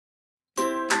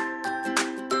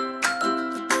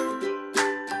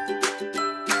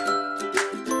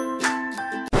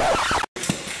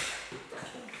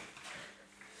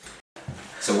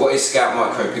what is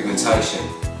scalp micropigmentation?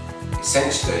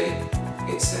 Essentially,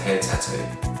 it's a hair tattoo.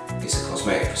 It's a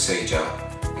cosmetic procedure.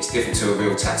 It's different to a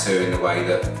real tattoo in the way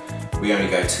that we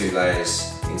only go 2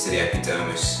 layers into the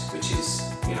epidermis, which is,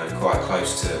 you know, quite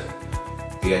close to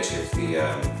the edge of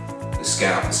the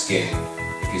scalp, the skin.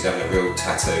 If you're having a real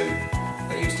tattoo,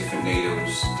 they use different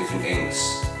needles, different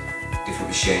inks, different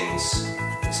machines.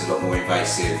 It's a lot more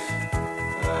invasive.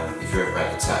 If you ever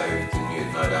had a tattoo, then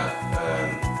you'd know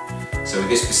that. So with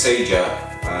this procedure,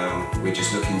 we're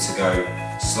just looking to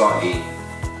go slightly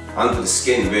under the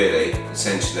skin, really,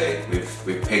 essentially,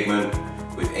 with pigment,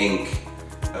 with ink.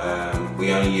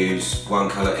 We only use one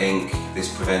colour ink.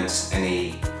 This prevents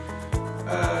any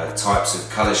types of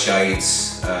colour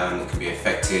shades that can be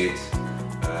affected.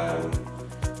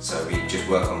 So we just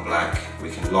work on black. We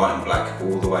can lighten black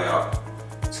all the way up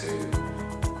to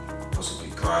possibly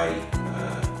grey,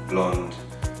 blonde,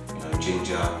 you know,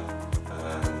 ginger.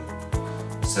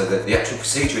 So that the actual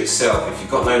procedure itself, if you've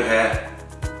got no hair,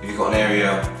 if you've got an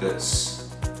area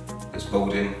that's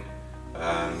balding,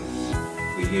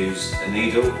 we use a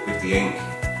needle with the ink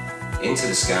into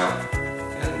the scalp,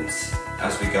 and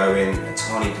as we go in, a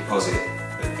tiny deposit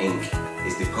of ink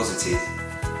is deposited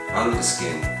under the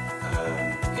skin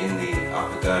in the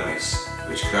upper dermis,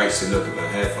 which creates the look of a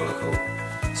hair follicle.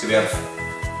 So we have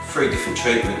 3 different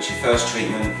treatments. Your first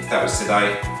treatment, if that was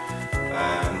today,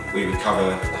 we would cover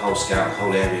the whole scalp, the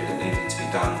whole area that needed to be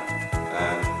done.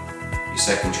 Your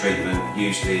second treatment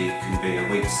usually can be a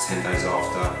week to 10 days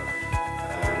after.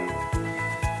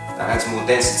 That adds more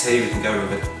density. We can go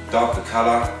with a darker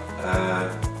colour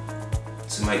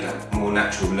to make that more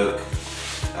natural look.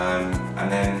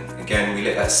 And then again, we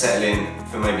let that settle in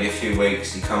for maybe a few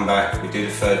weeks. You come back, we do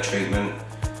the third treatment,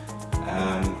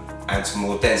 add some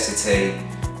more density.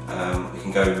 We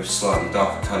can go with slightly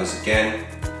darker colours again,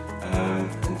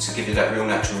 and to give you that real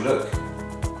natural look.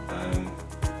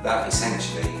 That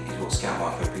essentially is what scalp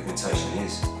micropigmentation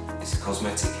is. It's a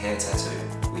cosmetic hair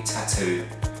tattoo. We tattoo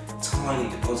tiny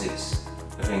deposits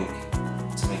of ink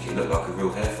to make it look like a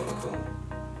real hair follicle.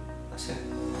 That's it.